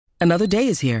Another day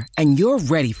is here, and you're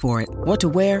ready for it. What to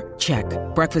wear? Check.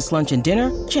 Breakfast, lunch, and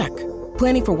dinner? Check.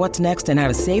 Planning for what's next and how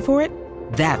to save for it?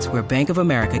 That's where Bank of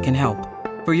America can help.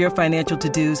 For your financial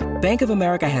to-dos, Bank of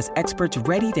America has experts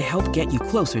ready to help get you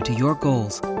closer to your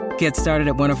goals. Get started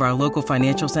at one of our local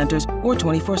financial centers or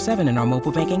 24/7 in our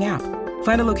mobile banking app.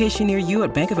 Find a location near you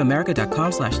at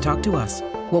bankofamerica.com/talktous.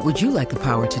 What would you like the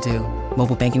power to do?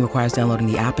 Mobile banking requires downloading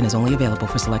the app and is only available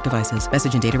for select devices.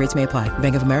 Message and data rates may apply.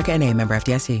 Bank of America N.A., member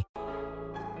FDIC.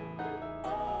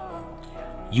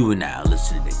 You are now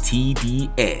listening to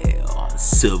TDL on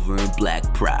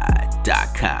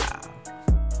silverandblackpride.com.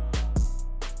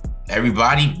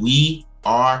 Everybody, we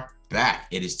are back.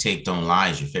 It is Take Don't Lie,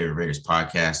 your favorite Raiders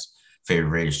podcast, favorite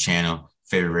Raiders channel,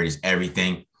 favorite Raiders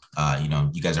everything.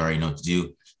 You guys already know what to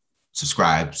do.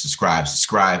 Subscribe.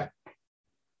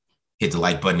 Hit the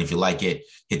like button if you like it.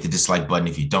 Hit the dislike button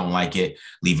if you don't like it.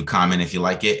 Leave a comment if you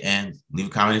like it, and leave a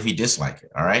comment if you dislike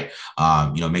it. All right.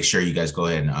 Make sure you guys go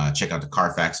ahead and check out the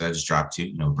Carfax that I just dropped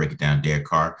too. Break it down. Derek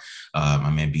Carr.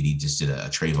 My man BD just did a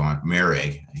Trayvon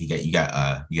Merrig. You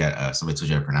got somebody told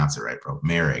you how to pronounce it right, bro.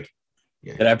 Merrig.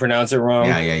 Yeah. Did I pronounce it wrong?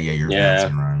 Yeah. You're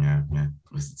pronouncing it wrong. Yeah.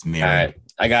 It's Merrig. All right.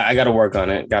 I got to work on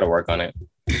it.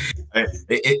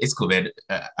 It's cool, man.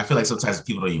 I feel like sometimes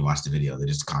people don't even watch the video; they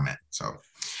just comment. So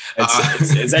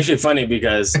it's actually funny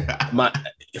because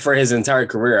for his entire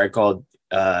career, I called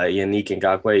Yannick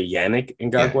Ngakoue Yannick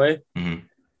Ngakoue,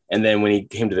 and then when he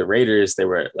came to the Raiders, they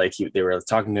were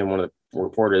talking to him, one of the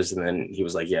reporters, and then he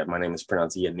was like, "Yeah, my name is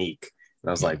pronounced Yannick," and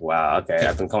I was like, "Wow, okay,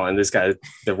 I've been calling this guy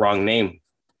the wrong name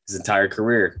his entire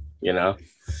career,"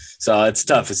 So it's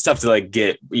tough. It's tough to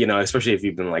get, especially if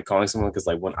you've been calling someone, because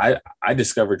when I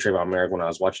discovered Trayvon Merrick when I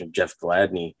was watching Jeff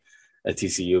Gladney at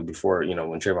TCU before,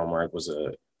 when Trayvon Merrick was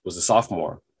a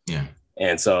sophomore. Yeah.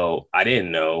 And so I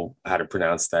didn't know how to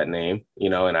pronounce that name,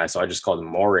 and I just called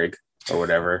him Morig or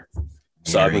whatever.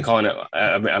 So I've been calling him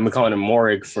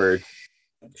Morig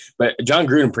but John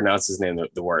Gruden pronounced his name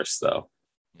the worst though.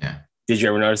 Yeah. Did you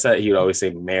ever notice that? He would always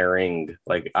say Mering,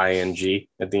 like ING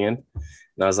at the end.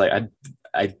 And I was like,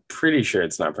 I'm pretty sure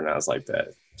it's not pronounced like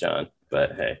that, John,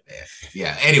 but hey.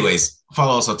 Yeah. Anyways,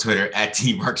 follow us on Twitter at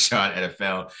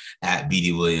 @TMarkShotNFL, at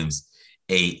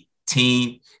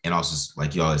BDWilliams18. And also,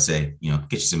 like you always say,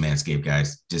 get you some Manscaped,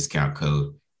 guys. Discount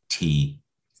code TDL.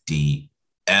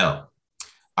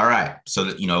 All right. So,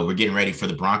 we're getting ready for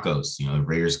the Broncos. The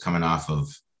Raiders coming off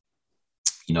of,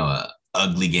 a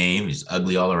ugly game. It's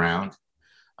ugly all around.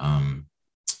 And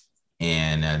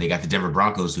they got the Denver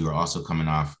Broncos, who are also coming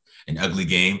off an ugly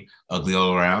game, ugly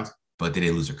all around, but they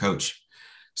didn't lose their coach.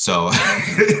 So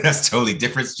that's totally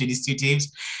different to these two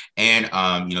teams. And,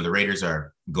 the Raiders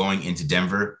are going into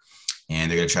Denver, and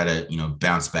they're going to try to,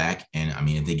 bounce back. And,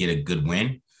 if they get a good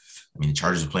win, the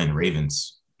Chargers are playing the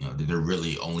Ravens. They're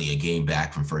really only a game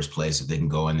back from first place. If they can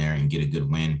go in there and get a good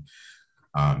win,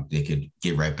 they could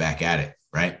get right back at it,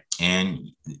 right?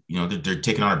 And, they're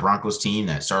taking on a Broncos team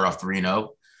that started off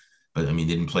 3-0. But,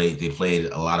 they played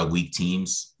a lot of weak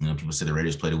teams. People said the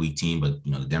Raiders played a weak team, but,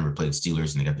 the Denver played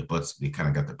Steelers, and they kind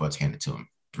of got their butts handed to them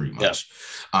pretty much.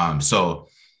 Yeah.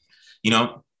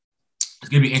 It's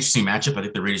going to be an interesting matchup. I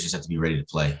think the Raiders just have to be ready to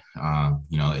play.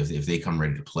 If they come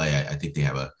ready to play, I think they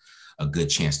have a good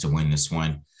chance to win this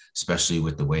one, especially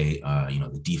with the way,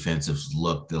 the defense has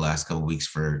looked the last couple of weeks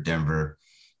for Denver.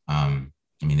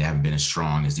 They haven't been as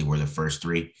strong as they were the first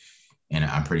three. And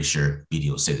I'm pretty sure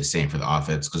BD will say the same for the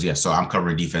offense. So I'm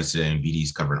covering defense today, and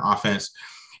BD's covering offense.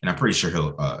 And I'm pretty sure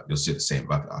he'll say the same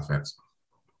about the offense.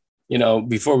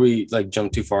 Before we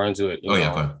jump too far into it,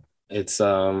 it's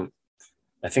I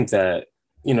think that,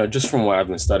 just from what I've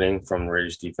been studying from the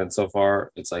Raiders defense so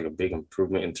far, it's a big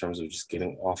improvement in terms of just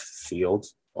getting off the field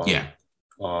on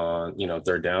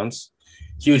third downs.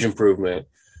 Huge improvement.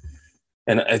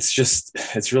 And it's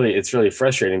really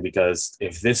frustrating, because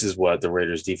if this is what the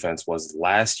Raiders defense was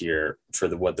last year for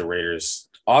what the Raiders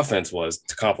offense was,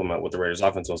 to complement what the Raiders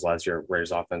offense was last year,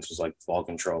 Raiders offense was ball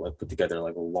control, put together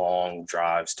long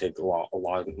drives, take a long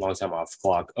time off the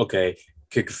clock. Okay,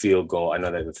 kick a field goal. I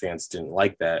know that the fans didn't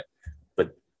like that,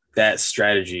 but that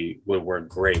strategy would work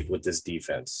great with this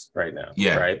defense right now.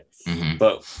 Yeah. Right. Mm-hmm.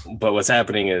 But what's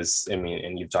happening is,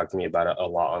 and you've talked to me about it a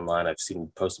lot online. I've seen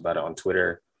you post about it on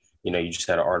Twitter. You just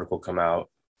had an article come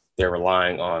out. They're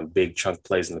relying on big chunk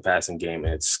plays in the passing game,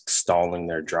 and it's stalling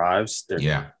their drives.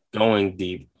 They're going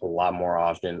deep a lot more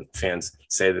often. Fans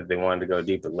say that they wanted to go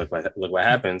deep, but look what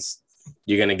happens.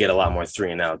 You're going to get a lot more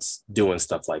 3-and-outs doing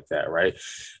stuff like that, right?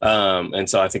 And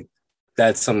so I think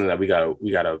that's something that we got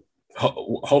to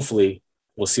hopefully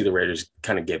we'll see the Raiders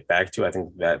kind of get back to. I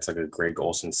think that's like a Greg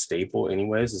Olsen staple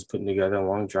anyways, is putting together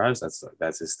long drives.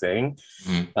 That's his thing.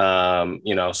 Mm-hmm.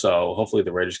 You know, so hopefully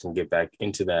the Raiders can get back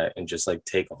into that and just like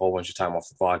take a whole bunch of time off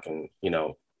the clock and, you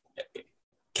know,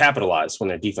 capitalize when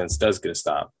their defense does get a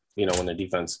stop. You know, when their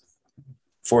defense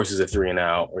forces a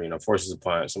 3-and-out or, you know, forces a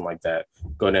punt, something like that,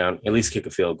 go down, at least kick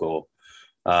a field goal,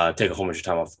 take a whole bunch of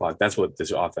time off the clock. That's what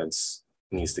this offense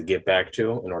needs to get back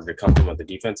to in order to complement the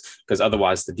defense, because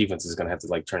otherwise the defense is going to have to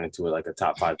like turn into like a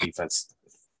top 5 defense,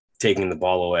 taking the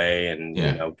ball away and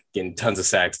you know, getting tons of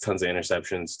sacks, tons of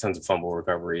interceptions, tons of fumble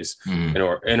recoveries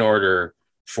in order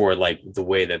for like the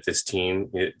way that this team,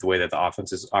 the way that the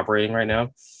offense is operating right now.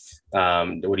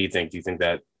 What do you think? Do you think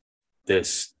that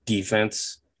this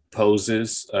defense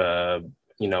poses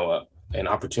you know, an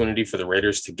opportunity for the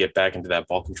Raiders to get back into that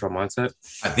ball control mindset?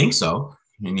 I think so.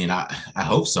 I mean, I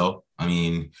hope so. I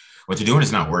mean, what they're doing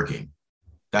is not working.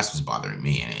 That's what's bothering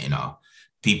me. And, you know,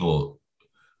 people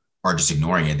are just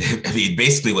ignoring it. I mean,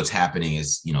 basically what's happening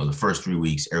is, you know, the first 3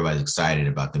 weeks, everybody's excited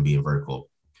about them being vertical.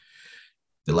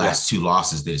 The last 2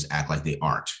 losses, they just act like they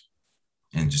aren't.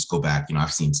 And just go back, you know,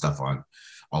 I've seen stuff on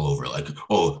all over, like,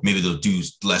 oh, maybe they'll do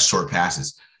less short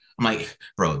passes. I'm like,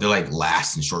 bro, they're like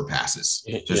last in short passes.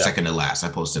 They're second to last. I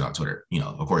posted on Twitter. You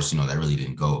know, of course, you know, that really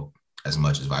didn't go as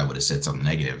much as if I would have said something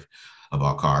negative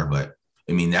about Carr. But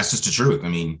I mean, that's just the truth. I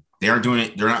mean, they aren't doing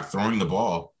it. They're not throwing the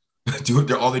ball.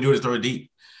 All they do is throw it deep.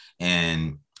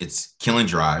 And it's killing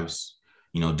drives.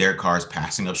 You know, Derek Carr is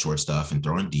passing up short stuff and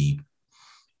throwing deep.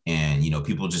 And, you know,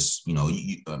 people just, you know,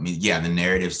 I mean, yeah, the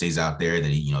narrative stays out there that,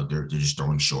 you know, they're just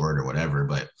throwing short or whatever.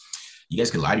 But you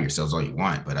guys can lie to yourselves all you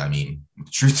want. But I mean,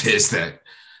 the truth is that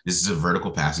this is a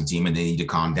vertical passing team and they need to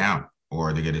calm down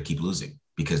or they're going to keep losing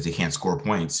because they can't score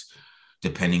points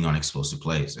depending on explosive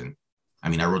plays. And I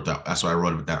mean, that's why I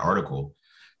wrote that article,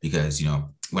 because, you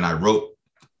know, when I wrote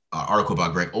an article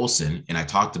about Greg Olsen and I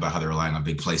talked about how they're relying on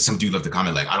big plays, some dude left a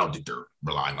comment like, I don't think they're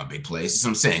relying on big plays. So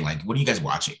I'm saying, like, what are you guys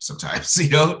watching sometimes? You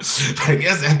know, I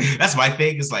guess that's my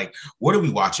thing, is like, what are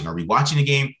we watching? Are we watching a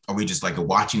game? Are we just like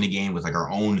watching the game with like our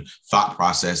own thought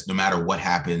process? No matter what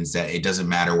happens, that it doesn't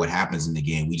matter what happens in the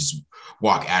game. We just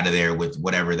walk out of there with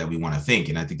whatever that we want to think.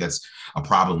 And I think that's a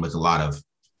problem with a lot of,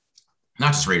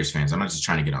 not just Raiders fans. I'm not just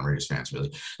trying to get on Raiders fans,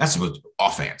 really. That's with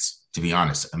all fans, to be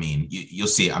honest. I mean, you'll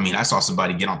see. I mean, I saw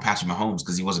somebody get on Patrick Mahomes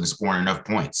because he wasn't scoring enough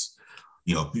points.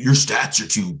 You know, your stats are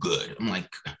too good. I'm like,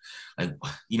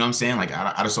 you know what I'm saying? Like,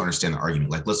 I just don't understand the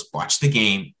argument. Like, let's watch the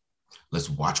game. Let's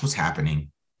watch what's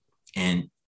happening and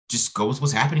just go with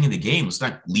what's happening in the game. Let's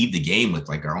not leave the game with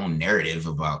like our own narrative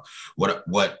about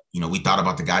what, you know, we thought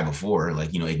about the guy before,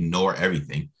 like, you know, ignore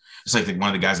everything. It's like one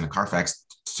of the guys in the Carfax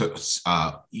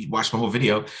he watched my whole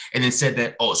video and then said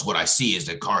that, oh, it's what I see is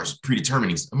that Carr is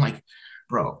predetermining. I'm like,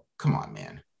 bro, come on,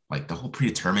 man. Like the whole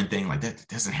predetermined thing, like that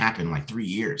doesn't happen in like 3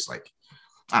 years. Like,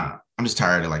 I don't know. I'm just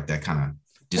tired of like that kind of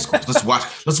discourse. Let's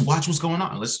watch what's going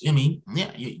on. It's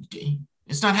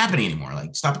not happening anymore.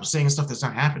 Like, stop saying stuff that's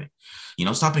not happening. You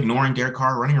know, stop ignoring Derek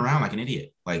Carr running around like an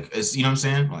idiot. Like, it's, you know what I'm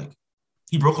saying? Like,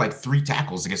 he broke like 3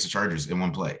 tackles against the Chargers in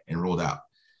one play and rolled out.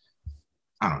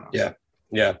 I don't know. Yeah.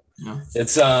 Yeah. You know?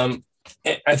 It's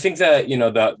I think that, you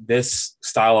know, this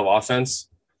style of offense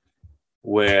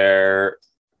where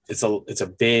it's a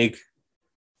big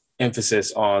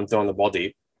emphasis on throwing the ball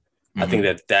deep. Mm-hmm. I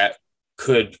think that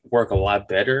could work a lot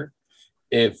better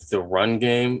if the run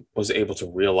game was able to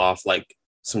reel off like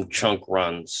some chunk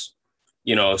runs,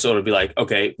 you know, so it'll be like,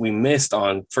 okay, we missed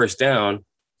on first down.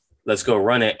 Let's go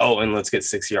run it. Oh, and let's get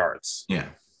 6 yards. Yeah.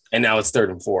 And now it's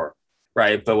 3rd and 4.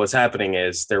 Right. But what's happening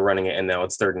is they're running it and now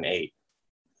it's 3rd and 8.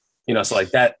 You know, so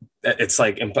like that it's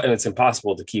like it's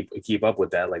impossible to keep up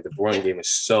with that. Like the running game is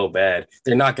so bad.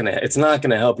 It's not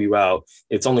gonna help you out.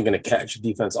 It's only gonna catch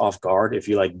defense off guard if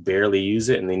you like barely use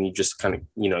it and then you just kind of,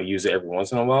 you know, use it every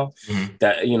once in a while. Mm-hmm.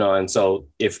 That, you know, and so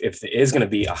if it is gonna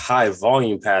be a high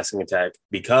volume passing attack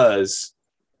because,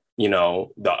 you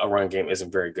know, the run game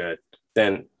isn't very good,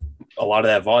 then a lot of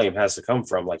that volume has to come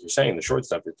from, like you're saying, the short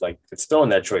stuff. It's like it's throwing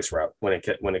that choice route when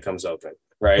it comes open,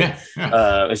 right?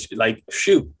 Yeah. It's like,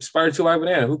 shoot, spider to wide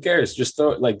banana. Who cares? Just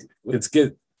throw it. Like, let's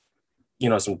get, you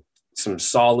know, some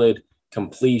solid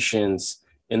completions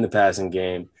in the passing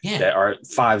game that are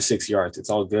 5-6 yards. It's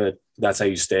all good. That's how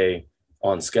you stay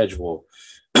on schedule.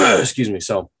 Excuse me.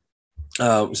 So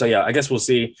yeah, I guess we'll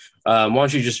see. Why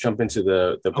don't you just jump into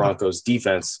the Broncos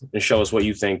defense and show us what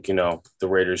you think, you know, the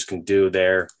Raiders can do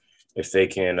there if they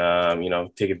can, you know,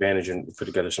 take advantage and put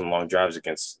together some long drives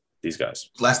against these guys.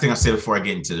 Last thing I'll say before I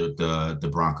get into the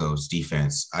Broncos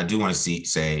defense, I do want to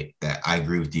say that I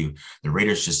agree with you. The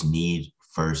Raiders just need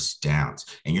first downs.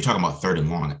 And you're talking about 3rd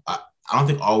and long. I don't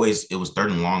think always it was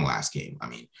 3rd and long last game. I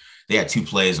mean, they had 2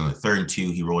 plays on the 3rd and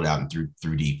 2. He rolled out and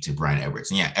threw deep to Bryan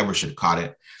Edwards. And yeah, Edwards should have caught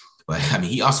it. But I mean,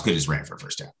 he also could have just ran for a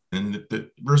first down. And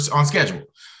we're on schedule.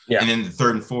 Yeah. And then the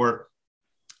 3rd and 4,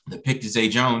 the pick to Zay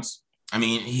Jones. I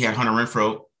mean, he had Hunter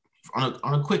Renfrow on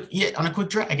a quick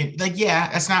drag. And like,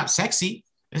 yeah, that's not sexy.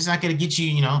 It's not going to get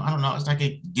you, I don't know. It's not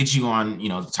going to get you on, the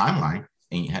timeline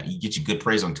and you get you good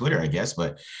praise on Twitter, I guess.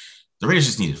 But the Raiders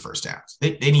just needed first downs.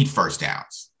 They need first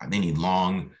downs. They need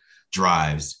long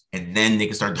drives, and then they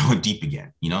can start going deep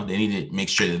again. They need to make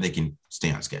sure that they can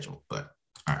stay on schedule. But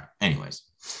all right, anyways,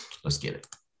 let's get it.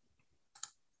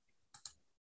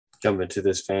 Jump into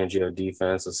this Fangio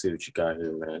defense. Let's see what you got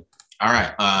here, man. All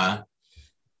right.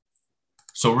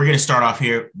 So we're going to start off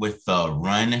here with the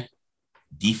run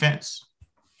defense.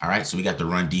 All right. So we got the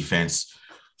run defense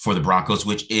for the Broncos,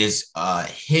 which is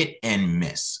hit and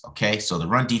miss. Okay. So the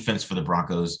run defense for the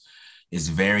Broncos is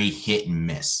very hit and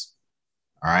miss.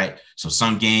 All right. So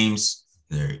some games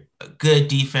they're a good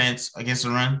defense against the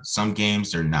run. Some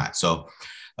games they're not. So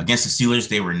against the Steelers,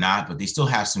 they were not, but they still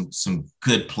have some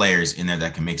good players in there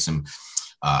that can make some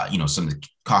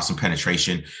cause some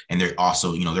penetration. And they're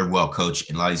also, they're well coached.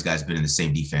 And a lot of these guys have been in the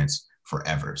same defense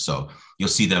forever. So you'll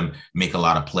see them make a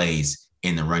lot of plays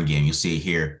in the run game. You'll see it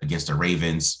here against the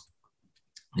Ravens.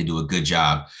 They do a good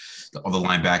job. All the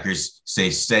linebackers stay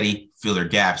steady, fill their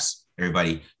gaps.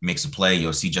 Everybody makes a play.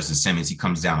 You'll see Justin Simmons. He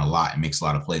comes down a lot and makes a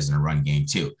lot of plays in the run game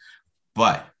too.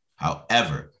 But,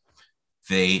 however,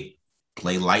 they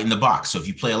play light in the box. So if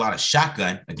you play a lot of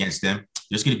shotgun against them,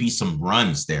 there's going to be some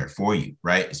runs there for you,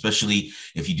 right? Especially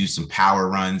if you do some power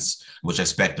runs, which I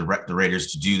expect the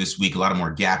Raiders to do this week. A lot of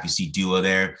more gap. You see duo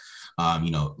there. A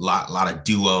lot of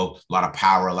duo, a lot of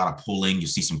power, a lot of pulling. You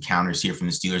see some counters here from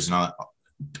the Steelers and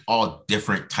all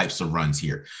different types of runs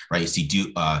here, right? You see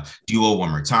duo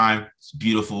one more time. It's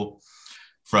beautiful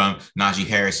from Najee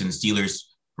Harris and the Steelers,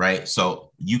 right?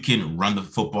 So you can run the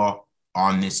football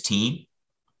on this team,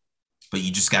 but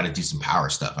you just got to do some power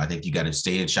stuff. I think you got to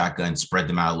stay in shotgun, spread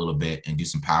them out a little bit, and do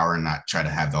some power and not try to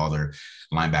have all their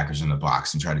linebackers in the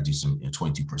box and try to do some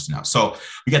 22 personnel. So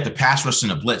we got the pass rush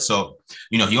and the blitz. So,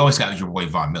 you always got your boy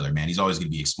Von Miller, man. He's always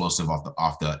going to be explosive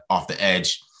off the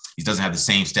edge. He doesn't have the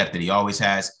same step that he always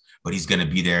has, but he's going to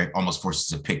be there. Almost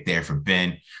forces a pick there for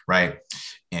Ben, right?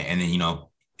 And then,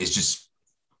 it's just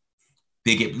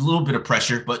they get a little bit of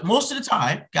pressure, but most of the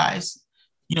time, guys,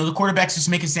 the quarterback's just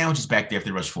making sandwiches back there if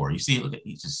they rush forward. You see,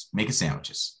 he's just making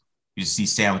sandwiches. You just see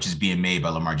sandwiches being made by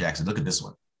Lamar Jackson. Look at this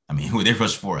one. I mean, who they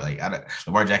rush forward?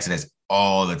 Lamar Jackson has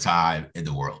all the time in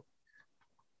the world.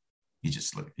 You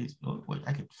just look.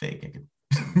 I could fake. I could.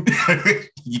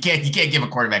 You can't give a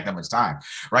quarterback that much time,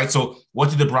 right? So, what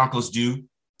did the Broncos do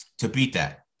to beat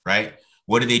that? Right?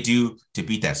 What did they do to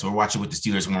beat that? So we're watching with the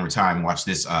Steelers one more time. Watch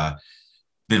this.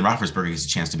 Ben Roethlisberger gets a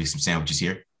chance to make some sandwiches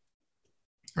here.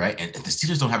 Right. And the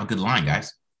Steelers don't have a good line,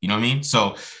 guys. You know what I mean?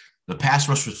 So the pass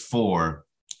rush with 4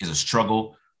 is a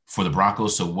struggle for the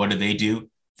Broncos. So what do?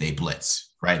 They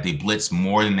blitz, right? They blitz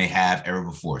more than they have ever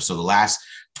before. So the last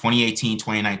 2018,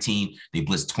 2019, they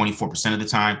blitzed 24% of the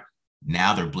time.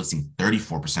 Now they're blitzing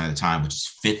 34% of the time, which is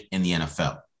 5th in the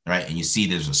NFL. Right. And you see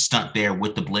there's a stunt there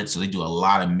with the blitz. So they do a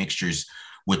lot of mixtures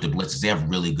with the blitzes. They have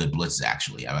really good blitzes,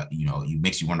 actually. It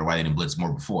makes you wonder why they didn't blitz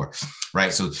more before.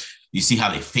 Right. So you see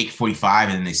how they fake 45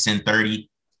 and then they send 30,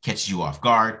 catches you off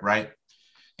guard, right?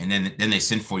 And then they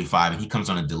send 45 and he comes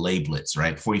on a delay blitz,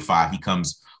 right? 45, he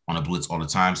comes on a blitz all the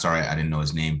time. Sorry, I didn't know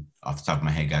his name off the top of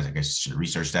my head, guys. I guess I should have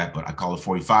researched that, but I call it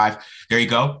 45. There you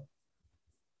go.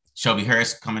 Shelby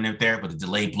Harris coming in there, but the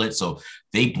delay blitz. So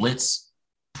they blitz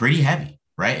pretty heavy,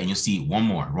 right? And you'll see one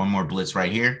more blitz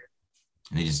right here.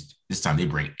 And this time they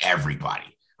bring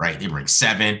everybody, right? They bring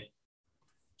 7.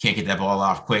 Can't get that ball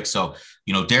off quick. So,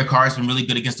 Derek Carr has been really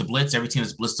good against the blitz. Every team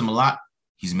has blitzed him a lot.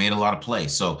 He's made a lot of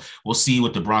plays. So we'll see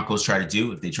what the Broncos try to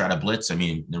do. If they try to blitz, I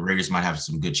mean, the Raiders might have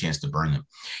some good chance to burn them.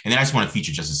 And then I just want to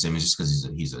feature Justin Simmons just because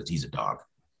he's a dog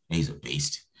and he's a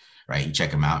beast, right? You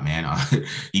check him out, man.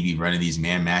 He be running these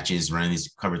man matches, running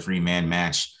these cover 3 man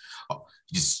match.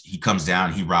 He comes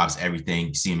down, he robs everything.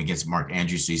 You see him against Mark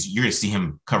Andrews. So you're going to see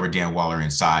him cover Dan Waller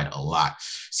inside a lot.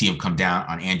 See him come down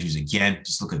on Andrews again.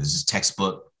 Just look at this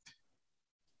textbook.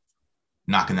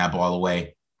 Knocking that ball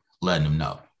away, letting them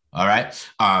know. All right.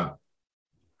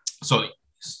 So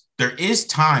there is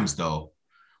times, though,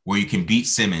 where you can beat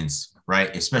Simmons,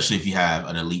 right? Especially if you have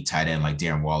an elite tight end like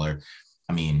Darren Waller.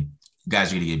 I mean,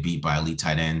 guys are going to get beat by elite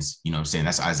tight ends. You know what I'm saying?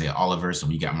 That's Isaiah Oliver. So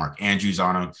you got Mark Andrews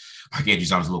on him. Mark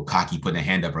Andrews was a little cocky, putting a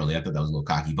hand up early. I thought that was a little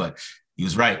cocky, but he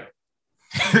was right.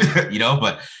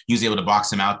 But he was able to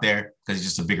box him out there because he's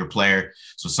just a bigger player.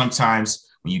 So sometimes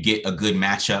when you get a good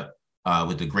matchup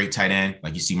with the great tight end.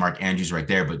 Like you see Mark Andrews right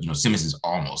there, but, Simmons is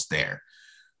almost there.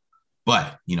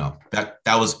 But, that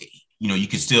was, you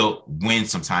could still win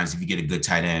sometimes if you get a good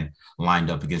tight end lined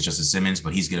up against Justin Simmons,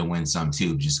 but he's going to win some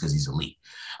too, just because he's elite.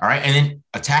 All right. And then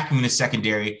attacking in the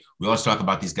secondary, we always talk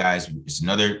about these guys. It's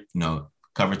another,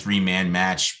 cover 3 man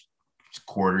match,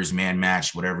 quarters man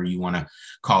match, whatever you want to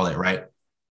call it. Right.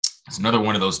 It's another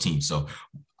one of those teams. So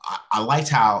I liked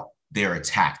how they're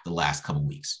attacked the last couple of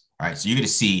weeks. All right. So you're going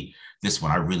to see this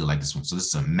one. I really like this one. So this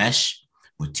is a mesh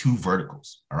with 2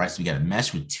 verticals. All right. So we got a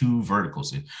mesh with 2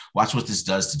 verticals. And watch what this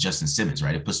does to Justin Simmons,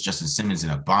 right? It puts Justin Simmons in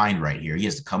a bind right here. He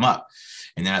has to come up.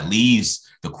 And then it leaves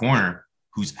the corner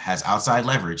who has outside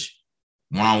leverage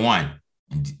one-on-one.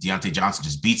 And Deontay Johnson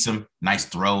just beats him. Nice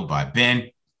throw by Ben.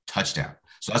 Touchdown.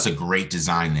 So that's a great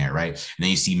design there, right? And then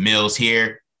you see Mills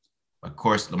here. Of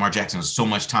course, Lamar Jackson has so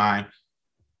much time.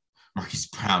 Marquise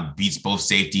Brown beats both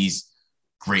safeties.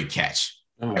 Great catch.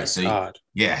 Oh my God.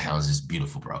 Yeah, that was just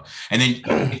beautiful, bro. And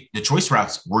then the choice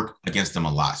routes work against them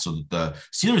a lot. So the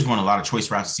Steelers won a lot of choice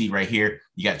routes. See right here,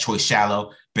 you got choice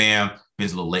shallow. Bam.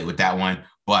 Ben's a little late with that one,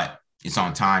 but it's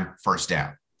on time. First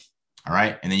down. All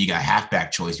right. And then you got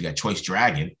halfback choice. You got choice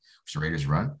dragon, which the Raiders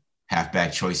run.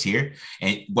 Halfback choice here.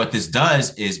 And what this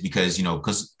does is because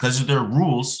of their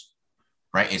rules,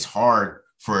 right, it's hard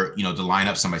for, to line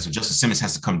up somebody. So Justin Simmons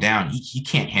has to come down. He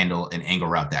can't handle an angle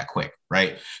route that quick,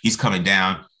 right? He's coming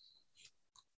down.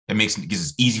 That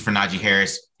gives it easy for Najee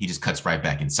Harris. He just cuts right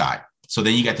back inside. So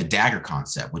then you got the dagger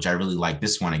concept, which I really like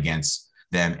this one against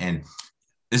them. And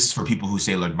this is for people who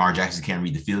say Lamar Jackson can't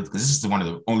read the field, because this is one of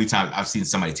the only times I've seen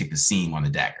somebody take the seam on the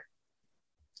dagger.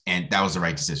 And that was the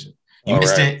right decision. You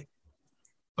missed it.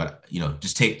 But,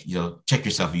 just check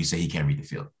yourself if you say he can't read the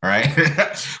field. All right.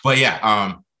 But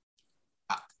yeah,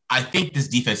 I think this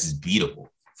defense is beatable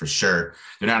for sure.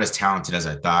 They're not as talented as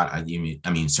I thought. I mean,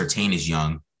 Surtain is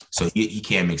young, so he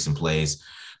can make some plays.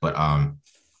 But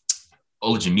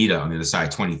Ojimita on the other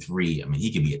side, 23. I mean,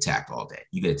 he can be attacked all day.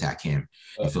 You can attack him.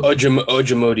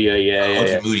 Ojemudia,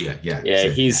 yeah.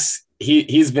 Sure.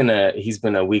 He's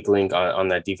been a weak link on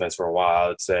that defense for a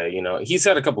while. I'd say, he's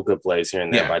had a couple good plays here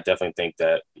and there, but I definitely think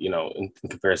that, in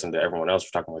comparison to everyone else,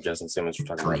 we're talking about Justin Simmons, we're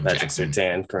talking about Patrick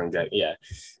Surtain, Kareem Jackson. Yeah.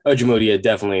 Ojemudia,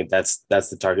 definitely that's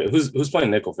the target. Who's playing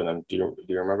nickel for them? Do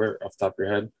you remember off the top of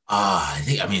your head? I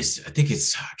think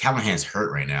it's Callahan's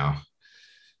hurt right now.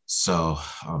 So,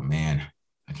 oh man,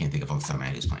 I can't think of off the top of my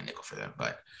head who's playing nickel for them,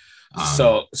 but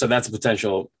so that's a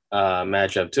potential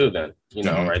matchup too, then,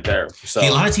 right there. So a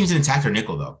lot of teams in attack are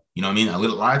nickel, though. You know what I mean? A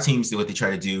lot of teams, what they try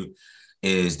to do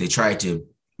is they try to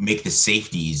make the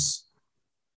safeties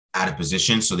out of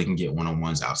position so they can get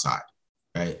one-on-ones outside,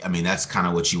 right? I mean, that's kind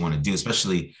of what you want to do,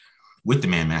 especially with the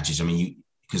man matches. I mean,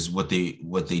 because what they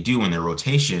do in their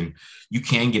rotation, you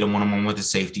can get a one-on-one with the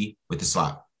safety, with the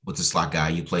slot guy.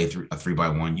 You play a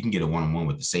 3-by-1. You can get a one-on-one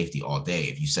with the safety all day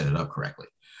if you set it up correctly,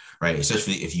 right?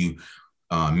 Especially if you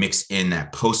mix in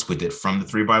that post with it from the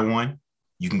 3-by-1,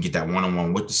 you can get that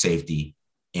one-on-one with the safety.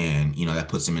 And, that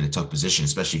puts them in a tough position,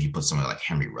 especially if you put somebody like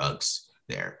Henry Ruggs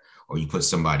there, or you put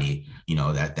somebody,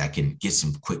 that can get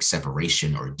some quick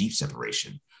separation or deep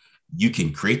separation. You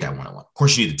can create that one-on-one. Of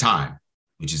course, you need the time,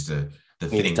 which is the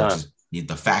thing, which is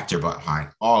the factor behind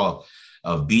all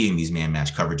of beating these man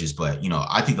match coverages. But,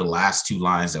 I think the last 2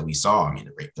 lines that we saw, I mean,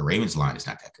 the Ravens line is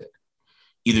not that good.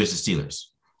 Either is the Steelers.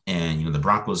 And, the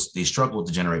Broncos, they struggle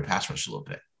to generate pass rush a little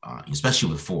bit,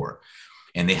 especially with 4.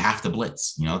 And they have to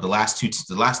blitz. The last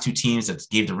two teams that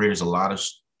gave the Raiders a lot of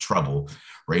trouble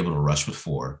were able to rush with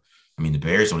 4. I mean, the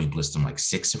Bears only blitzed them like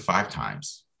 6 or 5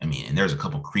 times. I mean, and there's a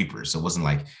couple creepers. So it wasn't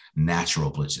like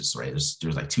natural blitzes, right?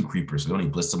 There's like 2 creepers. So they only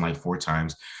blitzed them like 4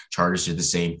 times. Chargers did the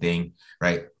same thing,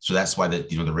 right? So that's why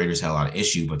the Raiders had a lot of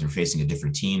issue, but they're facing a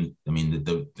different team. I mean,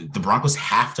 the Broncos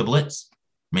have to blitz.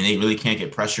 I mean, they really can't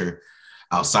get pressure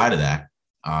outside of that,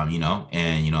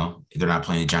 they're not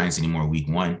playing the Giants anymore week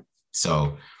 1.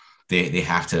 So they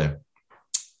have to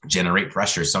generate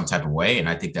pressure some type of way. And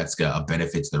I think that's a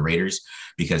benefit to the Raiders,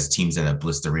 because teams that have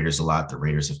blitzed the Raiders a lot, the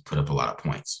Raiders have put up a lot of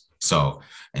points. So,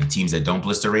 and teams that don't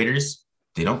blitz the Raiders,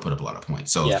 they don't put up a lot of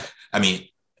points. So, yeah. I mean,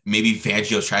 maybe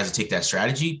Fangio tries to take that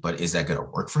strategy, but is that going to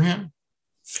work for him?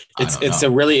 It's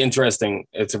a really interesting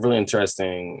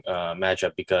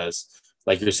matchup, because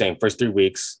like you're saying, first 3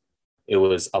 weeks, it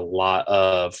was a lot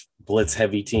of blitz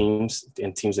heavy teams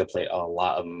and teams that play a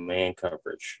lot of man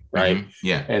coverage. Right. Mm-hmm.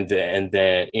 Yeah. And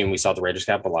then we saw the Raiders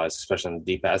capitalize, especially in the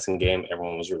deep passing game.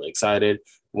 Everyone was really excited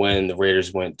when the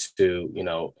Raiders went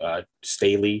to,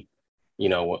 Staley,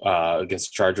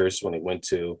 against the Chargers, when they went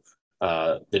to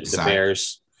the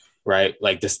Bears, right?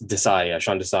 Like Sean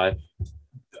Desai,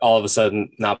 all of a sudden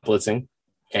not blitzing.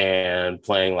 and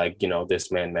playing like,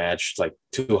 this man match, like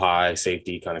too high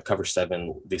safety, kind of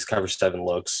these cover 7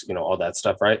 looks, all that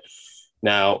stuff. Right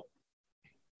now,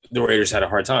 the Raiders had a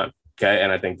hard time. Okay.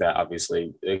 And I think that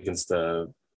obviously against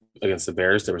the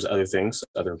Bears, there was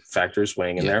other factors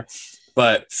weighing in there.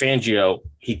 But Fangio,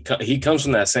 he comes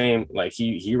from that same, like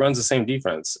he runs the same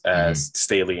defense as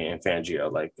Staley and Fangio,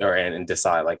 and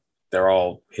Desai, like they're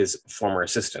all his former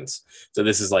assistants. So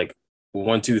this is like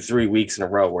 1, 2, 3 weeks in a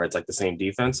row where it's like the same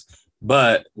defense.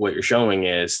 But what you're showing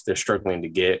is they're struggling to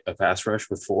get a pass rush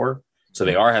with 4. So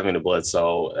they are having to blitz.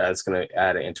 So that's going to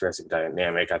add an interesting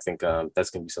dynamic. I think that's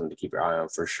going to be something to keep your eye on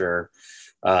for sure.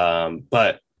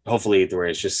 But hopefully the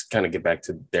Raiders just kind of get back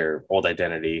to their old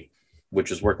identity, which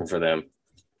was working for them,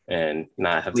 and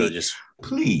not have to just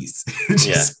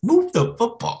move the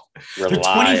football.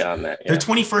 Rely on that. Yeah. They're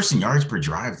 21st in yards per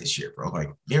drive this year, bro.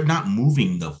 Like they're not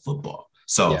moving the football.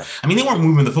 So I mean, they weren't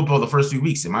moving the football the first few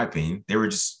weeks, in my opinion. They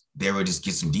would just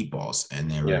get some deep balls, and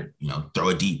they would throw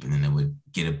it deep, and then they would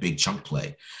get a big chunk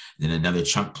play, then another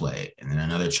chunk play, and then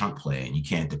another chunk play, and you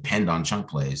can't depend on chunk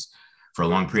plays for a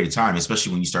long period of time,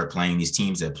 especially when you start playing these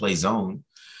teams that play zone.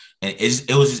 And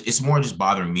it's more just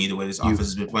bothering me the way this offense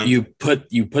has been playing. You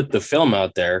put the film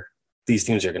out there, these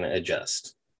teams are going to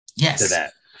adjust. To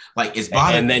that. Like it's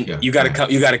bothering. And then you got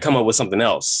to come up with something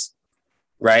else,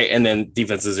 right? And then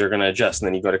defenses are going to adjust, and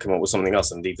then you got to come up with something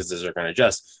else, and defenses are going to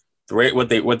adjust. What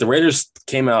the Raiders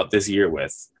came out this year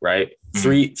with, right?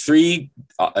 Mm-hmm. Three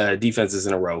defenses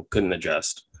in a row couldn't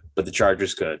adjust, but the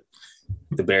Chargers could,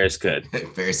 the Bears could.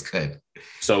 Bears could.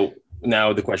 So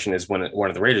now the question is, when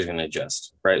are the Raiders going to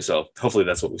adjust, right? So hopefully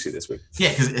that's what we see this week.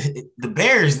 Yeah, because the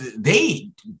Bears,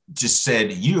 they just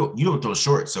said you don't throw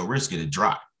short, so we're just going to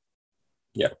drop.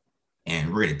 Yeah,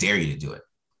 and we're going to dare you to do it.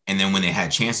 And then when they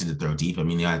had chances to throw deep, I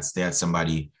mean, they had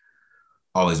somebody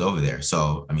always over there.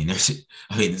 So, I mean,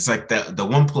 it's like the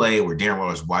one play where Darren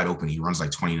Waller's wide open. He runs like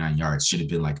 29 yards. Should have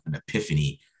been like an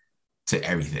epiphany to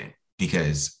everything,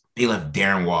 because they left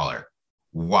Darren Waller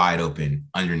wide open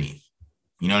underneath.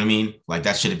 You know what I mean? Like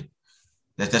that should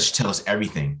tell us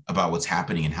everything about what's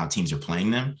happening and how teams are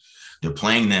playing them. They're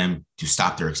playing them to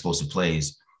stop their explosive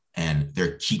plays, and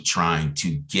they keep trying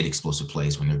to get explosive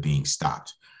plays when they're being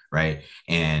stopped. Right.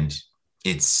 And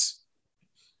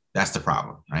that's the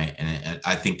problem, right? And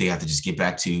I think they have to just get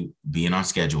back to being on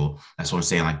schedule. That's what I'm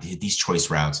saying. Like these choice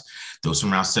routes, throw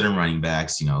some routes to the running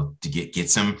backs, to get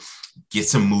some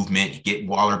movement, get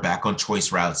Waller back on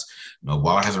choice routes.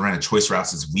 Waller hasn't ran a choice route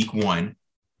since week 1.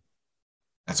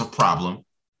 That's a problem.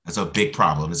 That's a big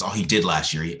problem. That's all he did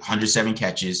last year. 107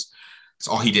 catches. That's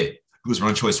all he did. He was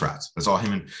run choice routes. That's all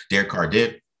him and Derek Carr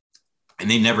did. And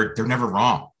they're never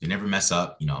wrong. They never mess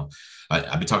up.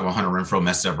 I've been talking about Hunter Renfrow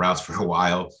messed up routes for a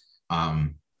while.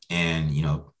 And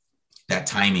that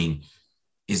timing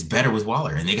is better with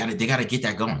Waller, and they got to get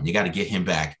that going. They got to get him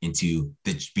back into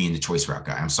being the choice route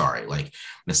guy. I'm sorry. Like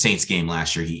the Saints game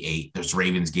last year, he ate. There's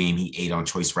Ravens game, he ate on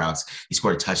choice routes. He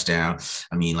scored a touchdown.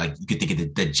 I mean, like you could think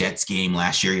of the Jets game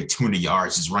last year, he had 200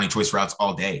 yards, just running choice routes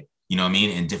all day, you know what I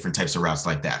mean? And different types of routes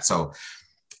like that. So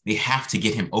they have to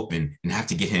get him open and have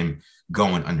to get him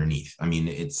going underneath. I mean,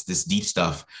 it's this deep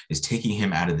stuff is taking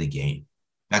him out of the game.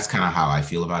 That's kind of how I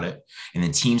feel about it. And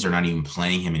then teams are not even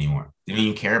playing him anymore. They don't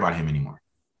even care about him anymore.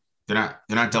 They're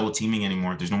not double teaming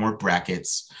anymore. There's no more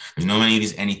brackets. There's no any of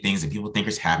these things that people think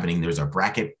is happening. There's a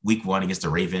bracket week 1 against the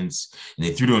Ravens, and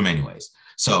they threw to him anyways.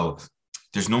 So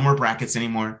there's no more brackets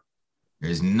anymore.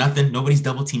 There's nothing. Nobody's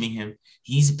double teaming him.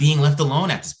 He's being left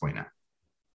alone at this point now.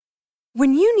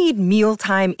 When you need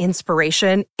mealtime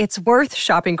inspiration, it's worth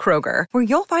shopping Kroger, where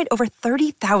you'll find over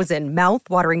 30,000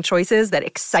 mouth-watering choices that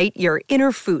excite your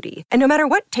inner foodie. And no matter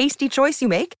what tasty choice you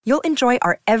make, you'll enjoy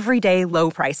our everyday low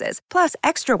prices, plus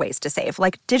extra ways to save,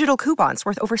 like digital coupons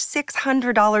worth over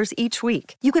 $600 each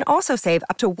week. You can also save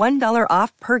up to $1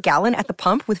 off per gallon at the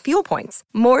pump with fuel points.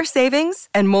 More savings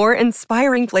and more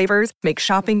inspiring flavors make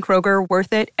shopping Kroger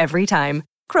worth it every time.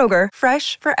 Kroger,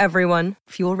 fresh for everyone.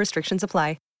 Fuel restrictions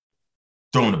apply.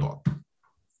 Throwing the ball.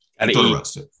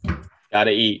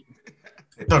 Gotta eat.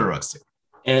 Throw the rust.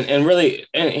 And really,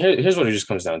 and here's what it just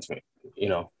comes down to me.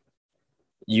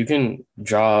 You can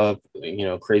draw,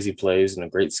 crazy plays and a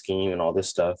great scheme and all this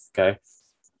stuff. Okay.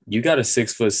 You got a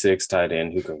 6'6" tight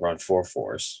end who can run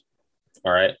 4.4s.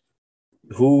 All right.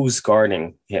 Who's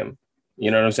guarding him?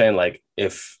 You know what I'm saying? Like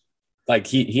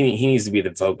he needs to be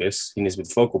the focus. He needs to be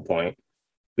the focal point.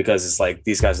 Because it's like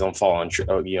these guys don't fall on,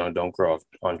 don't grow up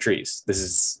on trees. This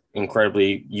is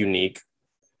incredibly unique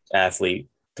athlete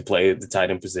to play the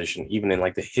tight end position, even in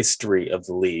like the history of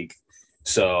the league.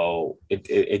 So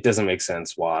it doesn't make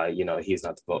sense why, you know, he's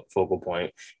not the focal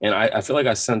point. And I feel like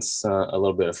I sense a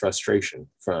little bit of frustration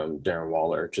from Darren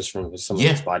Waller, just from some of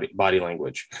his body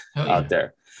language out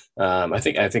there. I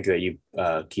think that you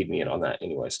keep me in on that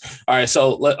anyways. All right.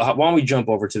 So why don't we jump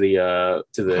over to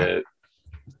the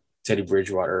Teddy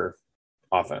Bridgewater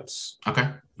offense? Okay.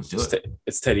 Let's do it.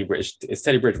 It's Teddy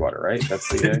Bridgewater, right? That's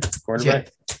the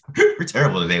quarterback. We're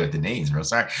terrible today with the names, bro.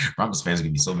 Sorry, Broncos fans are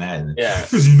gonna be so mad. Yeah,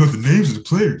 because you know the names of the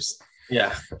players.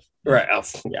 Yeah, right.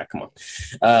 Yeah, come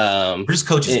on. We're just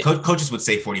coaches. Coaches would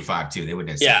say 45 too. They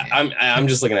wouldn't. Yeah, I'm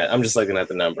just looking at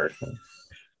the number.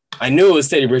 I knew it was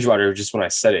Teddy Bridgewater just when I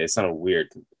said it. It sounded weird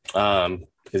because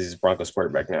he's Broncos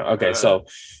quarterback now. Okay, so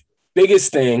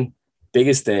biggest thing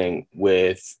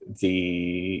with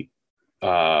the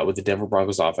Denver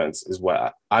Broncos offense is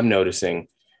what I'm noticing,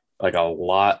 like a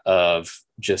lot of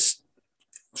just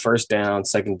first down,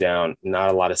 second down, not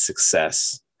a lot of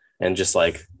success, and just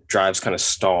like drives kind of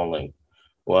stalling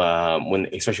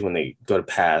especially when they go to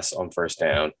pass on first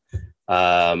down.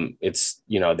 It's,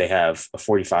 you know, they have a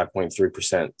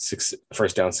 45.3%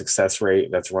 first down success rate.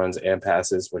 That's runs and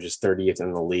passes, which is 30th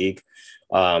in the league.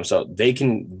 So they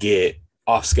can get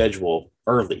off schedule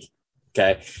early.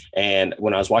 Okay. And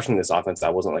when I was watching this offense, I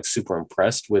wasn't like super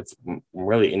impressed with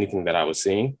really anything that I was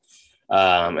seeing.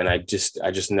 And I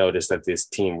just noticed that this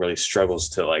team really struggles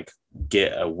to like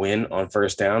get a win on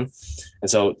first down. And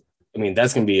so, I mean,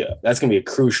 that's going to be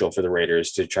crucial for the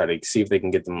Raiders to try to see if they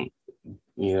can get them,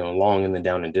 you know, long in the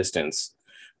down and distance.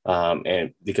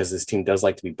 And because this team does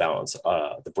like to be balanced,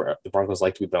 the Broncos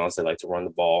like to be balanced. They like to run the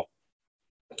ball.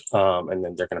 And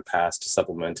then they're going to pass to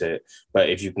supplement it. But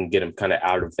if you can get them kind of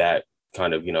out of that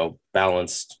kind of, you know,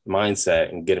 balanced mindset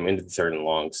and get them into the third and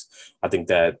longs, I think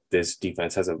that this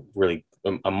defense has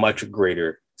a much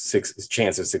greater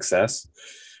chance of success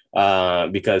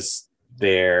because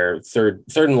their third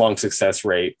and long success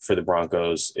rate for the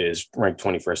Broncos is ranked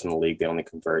 21st in the league. They only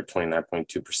convert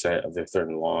 29.2% of their third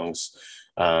and longs.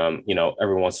 You know,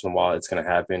 every once in a while it's going to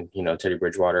happen. You know, Teddy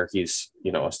Bridgewater, he's,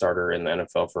 you know, a starter in the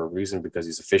NFL for a reason because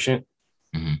he's efficient,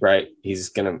 right? He's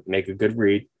going to make a good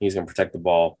read. He's going to protect the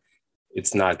ball.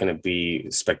 It's not going to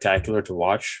be spectacular to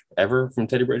watch ever from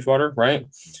Teddy Bridgewater, right?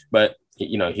 But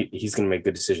you know, he's going to make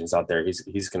good decisions out there.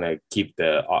 He's going to keep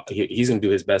he's going to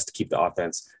do his best to keep the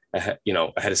offense ahead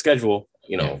of schedule.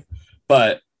 You know,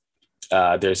 but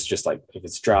there's just like if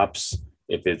it's drops,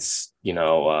 if it's, you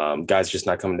know, guys just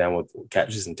not coming down with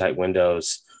catches in tight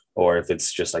windows, or if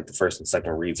it's just like the first and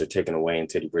second reads are taken away and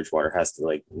Teddy Bridgewater has to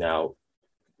like now,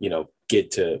 you know,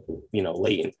 get to, you know,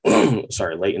 late in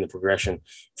the progression,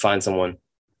 find someone,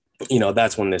 you know,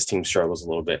 that's when this team struggles a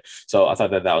little bit. So I thought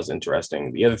that was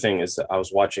interesting. The other thing is that I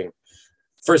was watching,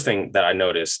 first thing that I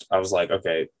noticed, I was like,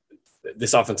 okay,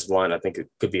 this offensive line, I think it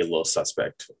could be a little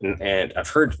suspect. And I've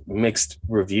heard mixed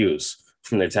reviews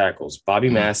from their tackles. Bobby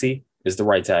Massey is the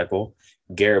right tackle.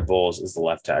 Garrett Bowles is the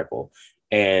left tackle.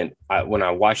 And when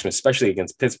I watched them, especially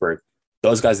against Pittsburgh,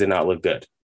 those guys did not look good.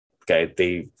 Okay.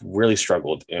 They really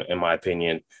struggled, in my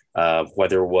opinion,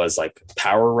 whether it was like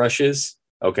power rushes,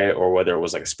 okay, or whether it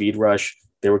was like a speed rush,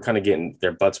 they were kind of getting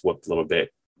their butts whooped a little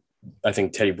bit. I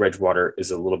think Teddy Bridgewater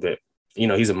is a little bit, you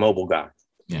know, he's a mobile guy.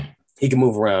 Yeah. He can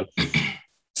move around.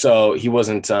 So he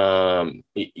wasn't,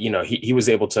 you know, he was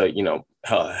able to, you know,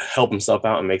 help himself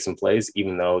out and make some plays,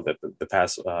 even though that the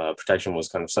pass protection was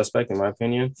kind of suspect, in my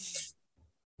opinion.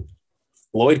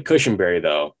 Lloyd Cushenberry,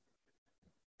 though,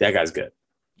 that guy's good.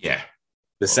 Yeah.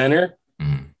 The center,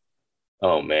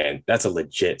 oh, man, that's a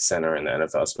legit center in the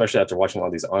NFL, especially after watching all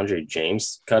these Andre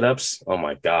James cut-ups. Oh,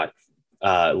 my God.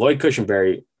 Lloyd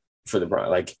Cushenberry for the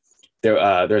Browns, like,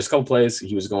 there's a couple plays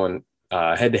he was going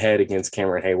head-to-head against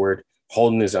Cameron Hayward,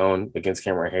 holding his own against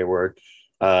Cameron Hayward.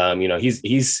 You know,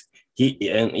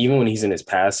 and even when he's in his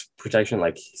pass protection,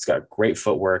 like, he's got great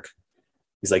footwork.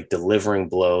 He's, like, delivering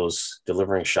blows,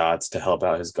 delivering shots to help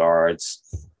out his guards.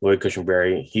 Lloyd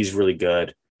Cushenberry, he's really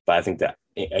good. But I think that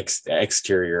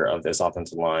exterior of this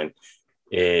offensive line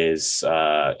is,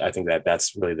 I think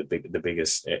that's really the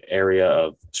biggest area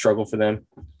of struggle for them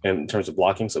in terms of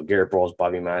blocking. So Garrett Bowles,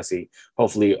 Bobby Massey,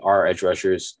 hopefully our edge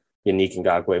rushers, Yannick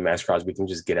Ngakoue, Max Crosby, can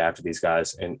just get after these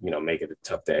guys and, you know, make it a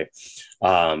tough day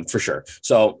for sure.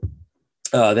 So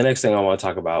the next thing I want to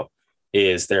talk about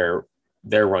is their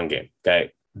run game.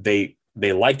 Okay. They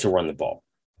like to run the ball.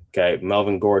 Okay.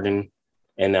 Melvin Gordon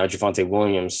and now Javonte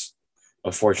Williams.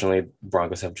 Unfortunately,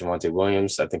 Broncos have Javonte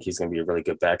Williams. I think he's going to be a really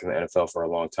good back in the NFL for a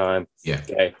long time. Yeah.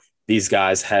 Okay. These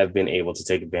guys have been able to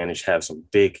take advantage, have some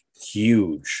big,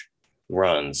 huge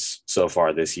runs so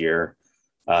far this year.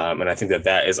 And I think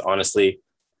that is honestly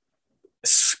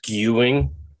skewing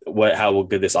how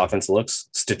good this offense looks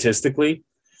statistically.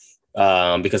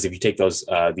 Because if you take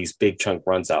these big chunk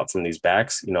runs out from these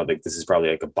backs, this is probably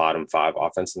like a bottom 5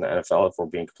 offense in the NFL, if we're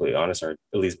being completely honest, or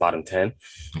at least bottom 10.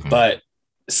 Mm-hmm. But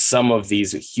some of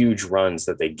these huge runs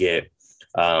that they get,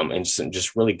 and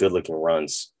just really good looking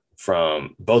runs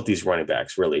from both these running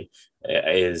backs, really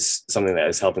is something that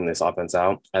is helping this offense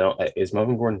out. Is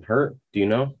Melvin Gordon hurt? Do you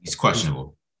know? He's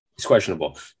questionable.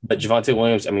 But Javonte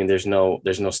Williams, I mean, there's no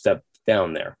step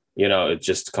down there. It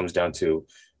just comes down to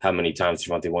how many times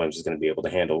Javonte Williams is going to be able to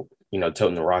handle,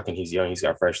 toting the rock, and he's young. He's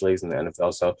got fresh legs in the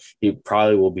NFL. So he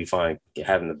probably will be fine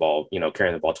having the ball,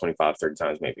 carrying the ball 25, 30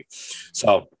 times maybe.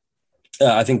 So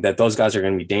I think that those guys are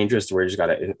going to be dangerous. The Raiders got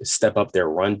to step up their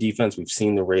run defense. We've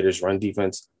seen the Raiders run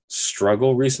defense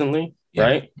struggle recently,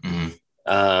 right?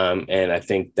 Mm-hmm. And I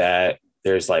think that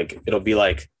there's it'll be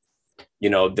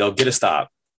they'll get a stop,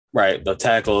 right? They'll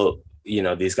tackle,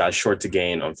 these guys short to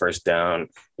gain on first down,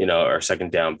 or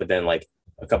second down. But then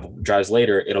a couple drives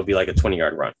later, it'll be like a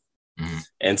 20-yard run. Mm-hmm.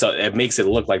 And so it makes it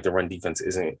look like the run defense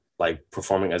isn't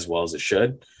performing as well as it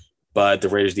should. But the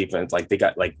Raiders defense, they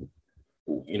got the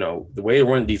way the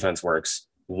run defense works,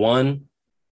 one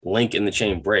link in the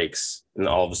chain breaks, and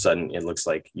all of a sudden it looks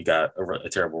like you got a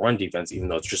terrible run defense, even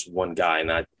though it's just one guy,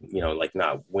 not,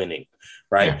 not winning.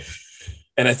 Right. Yeah.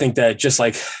 And I think that just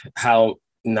how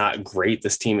not great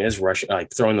this team is rushing,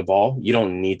 throwing the ball, you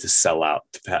don't need to sell out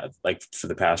to for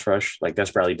the pass rush.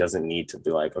 Gus Bradley doesn't need to be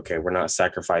okay, we're not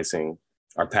sacrificing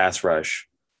our pass rush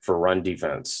for run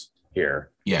defense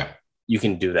here. Yeah. You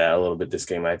can do that a little bit this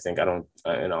game. I think I don't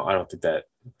think that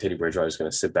Teddy Bridgewater is going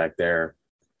to sit back there,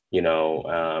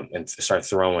 and start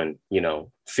throwing,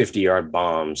 50-yard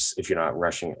bombs if you're not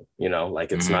rushing it.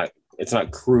 Mm-hmm. It's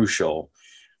not crucial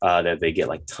that they get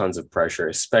tons of pressure,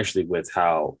 especially with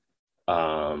how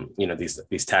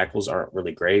these tackles aren't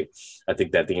really great. I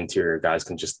think that the interior guys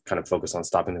can just kind of focus on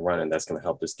stopping the run, and that's going to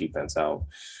help this defense out.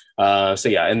 So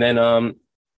yeah, and then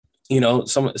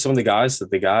some of the guys that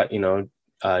they got,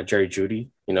 Jerry Jeudy,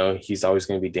 he's always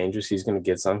going to be dangerous. He's going to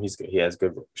get some. He has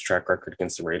good track record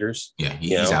against the Raiders. Yeah,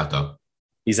 he's out though.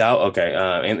 He's out. Okay,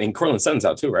 and Courtland Sutton's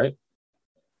out too, right?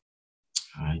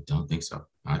 I don't think so.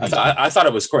 I thought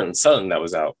it was Courtland Sutton that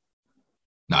was out.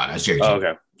 No, that's Jerry Jeudy. Oh,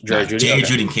 okay. Jerry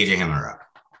Jeudy and KJ Hamler are out.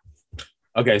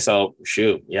 Okay, so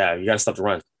shoot, yeah, you got to stop the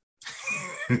run.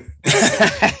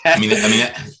 I mean,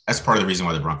 that's part of the reason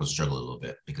why the Broncos struggle a little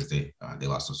bit, because they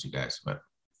lost those 2 guys. But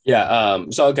yeah,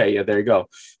 so okay, yeah, there you go.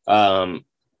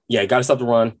 Yeah, got to stop the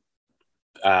run.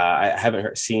 I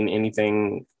haven't seen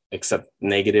anything except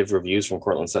negative reviews from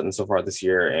Courtland Sutton so far this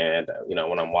year, and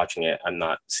when I'm watching it, I'm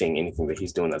not seeing anything that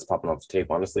he's doing that's popping off the tape,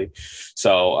 honestly.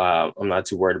 So I'm not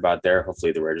too worried about there.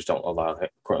 Hopefully, the Raiders don't allow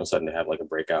Courtland Sutton to have a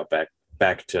breakout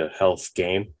back to health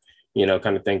game,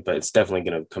 kind of thing. But it's definitely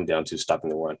going to come down to stopping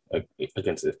the run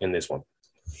against it in this one.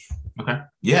 Okay.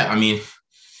 Yeah, I mean,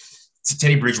 to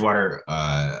Teddy Bridgewater,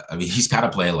 he's got to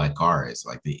play like Carr is.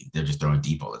 They're just throwing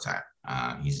deep all the time.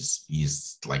 He's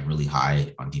really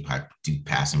high on deep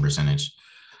passing percentage.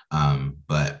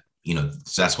 But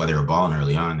so that's why they were balling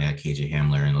early on. They had KJ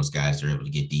Hamler and those guys are able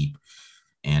to get deep.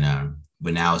 And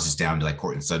but now it's just down to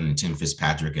Courtland Sutton and Tim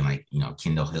Fitzpatrick and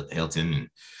Kendall Hilton and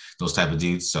those type of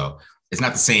dudes. So it's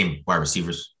not the same wide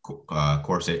receivers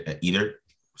corps either.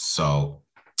 So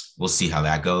we'll see how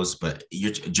that goes. But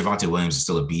Javonte Williams is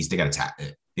still a beast. They got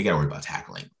to worry about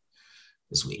tackling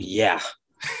this week. Yeah.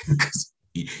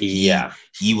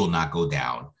 He will not go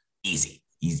down easy.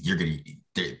 They're gonna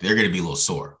be a little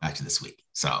sore after this week.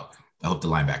 So I hope the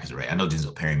linebackers are ready. I know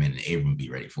Denzel Perryman and Abram will be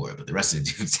ready for it, but the rest of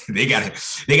the dudes, they gotta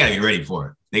be ready for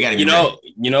it. They gotta be ready.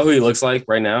 You know who he looks like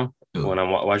right now? Who? When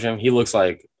I'm watching him, he looks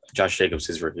like Josh Jacobs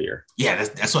his rookie year. Yeah,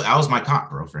 that was my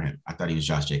comp, bro, for him. I thought he was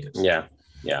Josh Jacobs. Yeah.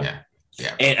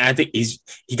 And I think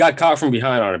he got caught from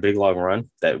behind on a big long run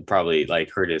that probably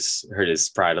hurt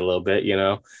his pride a little bit,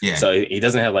 Yeah. So he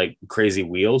doesn't have crazy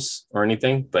wheels or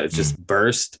anything, but it's just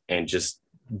burst and just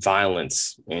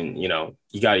violence, and you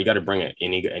got to bring it,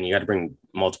 and you got to bring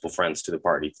multiple friends to the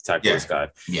party to tackle this guy.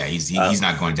 Yeah, he's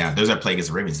not going down. Those are play against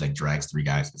the Ravens, drags 3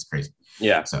 guys. It's crazy.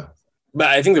 Yeah. So. But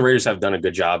I think the Raiders have done a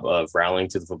good job of rallying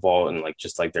to the football and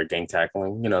just their gang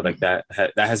tackling, that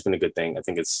has been a good thing. I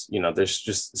think it's, there's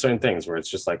just certain things where it's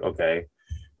just okay,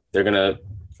 they're going to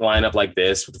line up like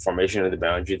this with the formation of the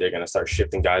boundary. They're going to start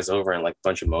shifting guys over and a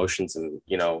bunch of motions. And,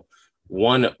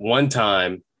 one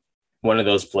time, one of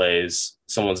those plays,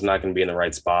 someone's not going to be in the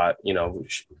right spot,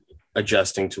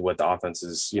 adjusting to what the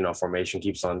offense's, formation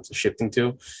keeps on shifting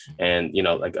to. And,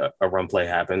 a run play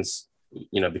happens,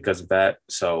 because of that.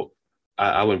 So,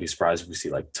 I wouldn't be surprised if we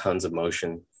see tons of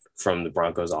motion from the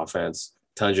Broncos offense,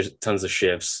 tons of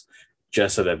shifts,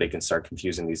 just so that they can start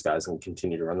confusing these guys and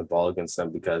continue to run the ball against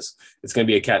them, because it's going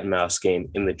to be a cat and mouse game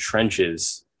in the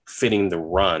trenches, fitting the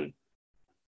run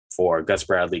for Gus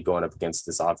Bradley going up against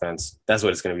this offense. That's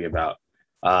what it's going to be about.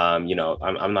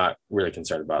 I'm not really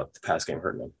concerned about the pass game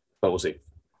hurting them, but we'll see.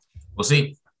 We'll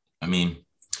see. I mean,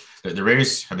 the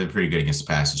Raiders have been pretty good against the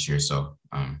pass this year, so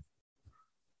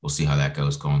we'll see how that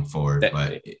goes going forward.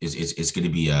 But it's going to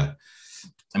be the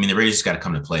Raiders just got to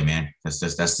come to play, man. That's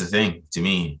the thing to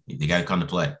me. They got to come to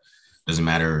play. Doesn't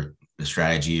matter the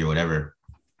strategy or whatever.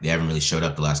 They haven't really showed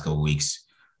up the last couple of weeks.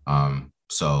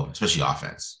 So especially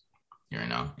offense,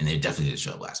 and they definitely didn't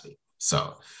show up last week.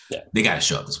 So they got to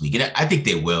show up this week. And I think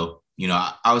they will.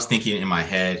 I was thinking in my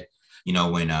head,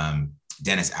 when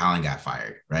Dennis Allen got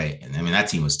fired, right? And I mean, that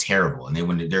team was terrible. And they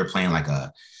were playing like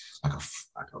a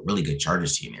really good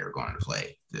Chargers team they were going to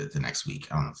play the next week.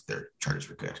 I don't know if their Chargers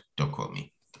were good. Don't quote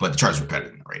me. But the Chargers were better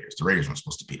than the Raiders. The Raiders weren't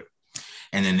supposed to beat them.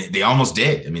 And then they almost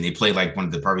did. I mean, they played like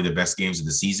one of probably the best games of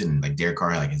the season. And like Derek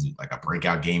Carr had like a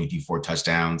breakout game with 4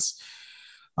 touchdowns.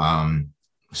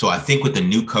 So I think with the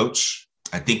new coach,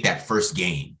 I think that first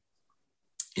game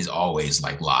is always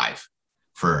like live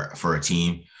for a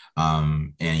team.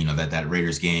 And that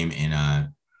Raiders game in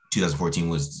 2014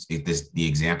 was the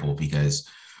example, because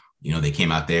they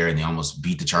came out there and they almost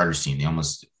beat the Chargers team. They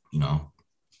almost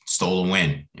stole a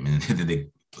win. I mean, they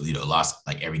lost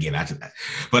like every game after that.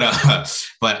 But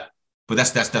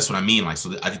that's what I mean. Like,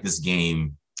 so I think this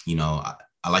game,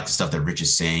 I like the stuff that Rich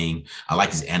is saying. I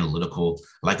like his analytical.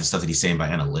 I like the stuff that he's saying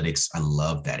about analytics. I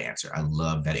love that answer. I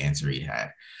love that answer he had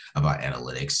about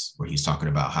analytics, where he's talking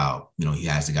about how, he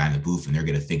has the guy in the booth and they're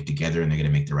going to think together and they're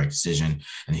going to make the right decision.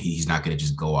 And he's not going to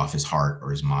just go off his heart or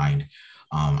his mind.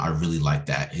 I really like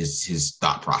that, his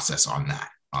thought process on that.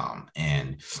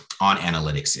 And on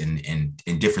analytics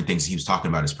and different things he was talking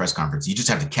about in his press conference. You just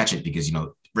have to catch it because,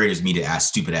 Raiders media ask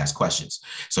stupid ass questions.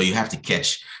 So you have to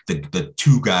catch the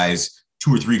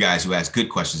 2 or 3 guys who ask good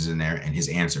questions in there and his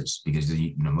answers, because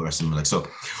the rest of them are like, so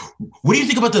what do you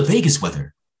think about the Vegas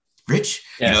weather, Rich?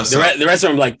 Yeah, the rest of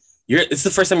them are like, it's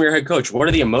the first time you're a head coach. What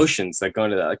are the emotions that go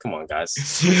into that? Like, come on, guys.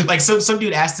 Like some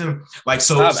dude asked him, like,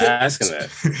 so stop asking that.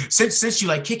 Since you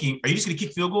like kicking, are you just gonna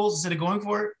kick field goals instead of going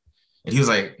for it? And he was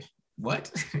like,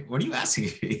 what? What are you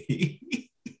asking?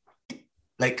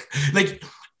 like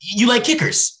you like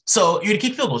kickers, so you're gonna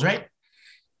kick field goals, right?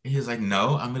 And he was like,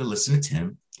 no, I'm gonna listen to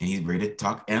Tim. And he's ready to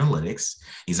talk analytics.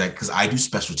 He's like, because I do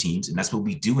special teams, and that's what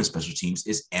we do in special teams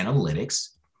is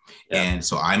analytics. Yeah. And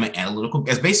so I'm an analytical,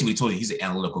 as basically told you, he's an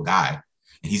analytical guy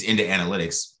and he's into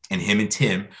analytics, and him and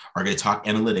Tim are going to talk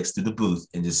analytics through the booth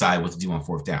and decide what to do on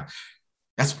 4th down.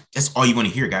 That's all you want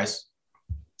to hear, guys.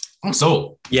 I'm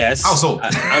sold. Yes. I'm sold.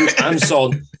 I'm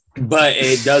sold, but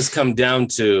it does come down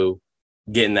to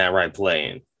getting that right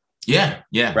play in. Yeah.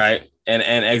 Yeah. Right. And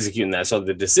executing that. So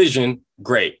the decision,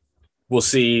 great. We'll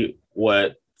see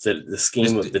what the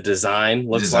scheme of the design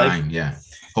looks like. Yeah.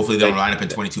 Hopefully they'll line up in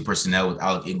 22 personnel with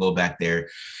Alec Ingold back there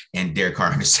and Derek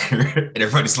Carr in the center. And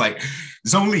everybody's like,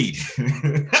 zone lead.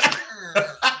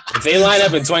 If they line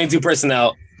up in 22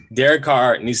 personnel, Derek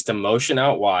Carr needs to motion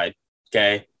out wide.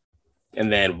 Okay. And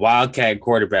then wildcat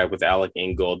quarterback with Alec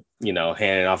Ingold,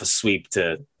 handing off a sweep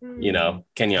to,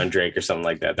 Kenyon Drake or something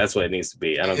like that. That's what it needs to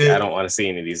be. I don't want to see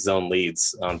any of these zone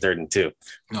leads on 3rd and 2.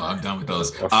 No, I'm done with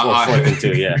those. Or 4th and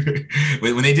 2, yeah.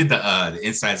 When they did the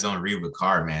inside zone read with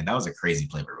Carr, man, that was a crazy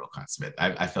play by Roquan Smith.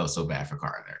 I felt so bad for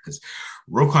Carr there, because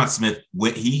Roquan Smith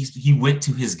he went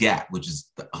to his gap, which is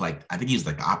like, I think he was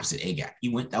like the opposite A gap.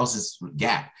 That was his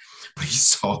gap. But he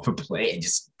saw the play and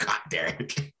just got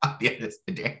Derek.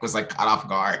 Derek was like caught off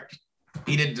guard.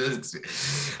 He didn't do it.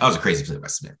 That was a crazy play by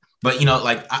Smith. But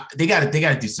they got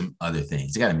to do some other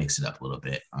things. They got to mix it up a little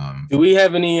bit. Do we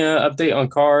have any update on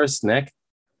Carr's neck?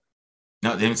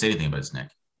 No, they didn't say anything about his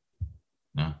neck.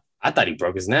 No, I thought he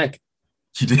broke his neck.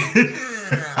 He did.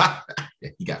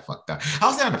 He got fucked up.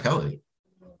 How's that a penalty?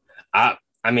 I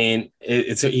mean,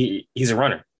 he's a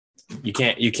runner. You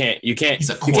can't. He's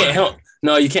a quarterback.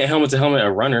 You can't helmet to helmet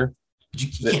a runner.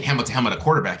 You can't helmet to helmet a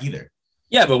quarterback either.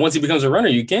 Yeah, but once he becomes a runner,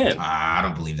 you can. I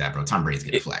don't believe that, bro. Tom Brady's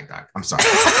getting flagged, Doc. I'm sorry.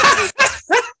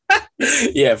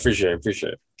 Yeah, for sure.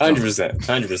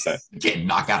 100%. You can't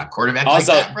knock out a quarterback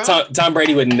also, like that, bro. Tom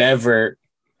Brady would never.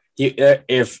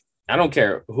 If I don't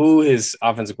care who his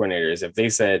offensive coordinator is, if they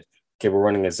said, okay, we're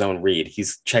running a zone read,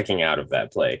 he's checking out of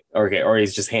that play. Or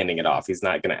he's just handing it off. He's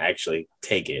not going to actually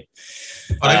take it.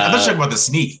 I'm not sure about the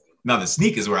sneak. No, the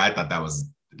sneak is where I thought that was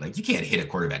like, you can't hit a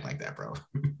quarterback like that, bro.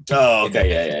 Oh, okay.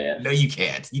 Yeah. No, you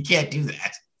can't. You can't do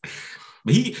that.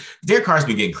 But Derek Carr's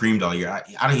been getting creamed all year.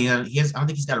 I don't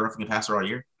think he's got a roughing passer all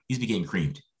year. He's been getting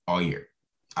creamed all year.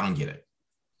 I don't get it.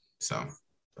 So,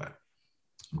 but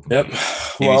Yep.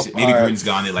 Maybe Gruden's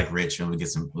gone. They like Rich, and we'll get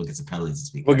some penalties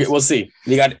this week. We'll see.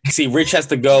 You got see. Rich has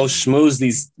to go schmooze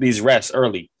these refs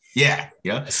early. Yeah.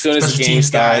 As soon as the game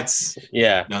starts.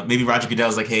 Yeah. Maybe Roger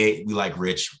Goodell's like, hey, we like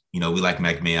Rich. We like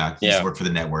Mike Mayock. He's worked for the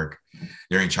network.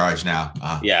 They're in charge now.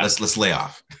 Let's lay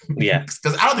off. Yeah.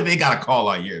 Because I don't think they got a call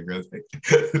all year, bro.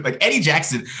 Like Eddie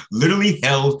Jackson literally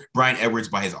held Brian Edwards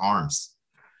by his arms.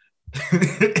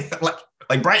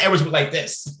 like Brian Edwards was like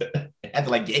this. Had to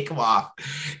like yank him off.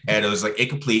 And it was like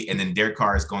incomplete. And then Derek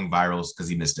Carr is going viral because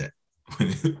he missed it.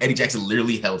 Eddie Jackson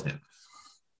literally held him.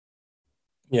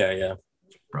 Yeah.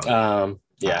 Bro. I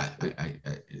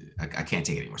can't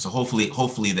take it anymore. So hopefully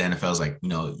the NFL's like,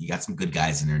 you got some good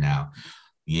guys in there now.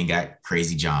 You ain't got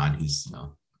Crazy John who's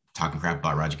talking crap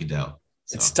about Roger Goodell.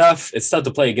 So. It's tough. It's tough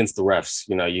to play against the refs.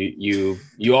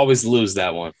 You always lose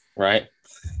that one, right?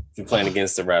 If you're playing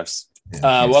against the refs.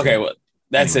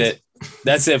 That's it.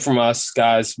 That's it from us,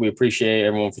 guys. We appreciate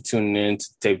everyone for tuning in to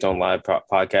the Taped On Live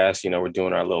podcast. We're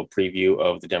doing our little preview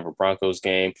of the Denver Broncos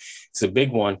game. It's a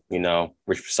big one. Rich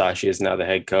Bisaccia is now the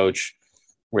head coach.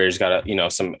 Raiders got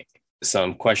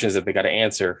some questions that they got to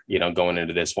answer, going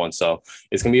into this one. So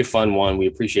it's going to be a fun one. We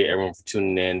appreciate everyone for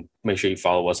tuning in. Make sure you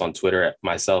follow us on Twitter at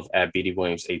myself at BD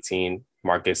Williams 18,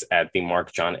 Marcus at the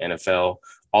Mark John NFL.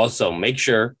 Also, make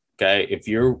sure, okay, if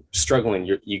you're struggling,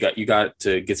 you got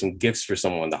to get some gifts for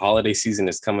someone. The holiday season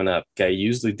is coming up. Okay,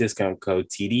 use the discount code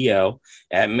TDL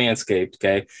at Manscaped.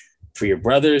 Okay, for your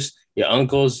brothers, your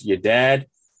uncles, your dad.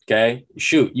 Okay,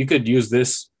 shoot, you could use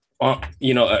this. A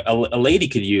lady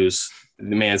could use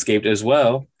the Manscaped as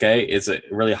well. Okay, it's a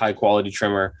really high quality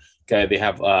trimmer. Okay, they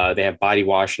have body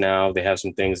wash now. They have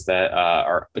some things that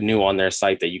are new on their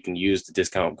site that you can use the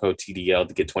discount code TDL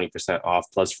to get 20% off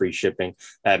plus free shipping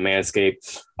at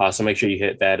Manscaped. So make sure you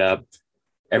hit that up.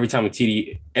 Every time the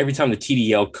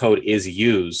TDL code is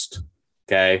used,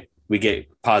 okay, we get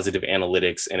positive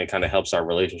analytics, and it kind of helps our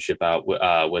relationship out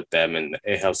with them, and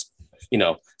it helps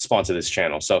sponsor this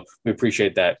channel. So we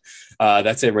appreciate that.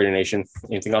 That's it, Raider Nation.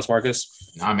 Anything else,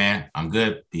 Marcus? Nah, man, I'm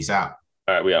good. Peace out.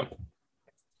 All right, we out.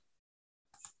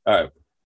 All right.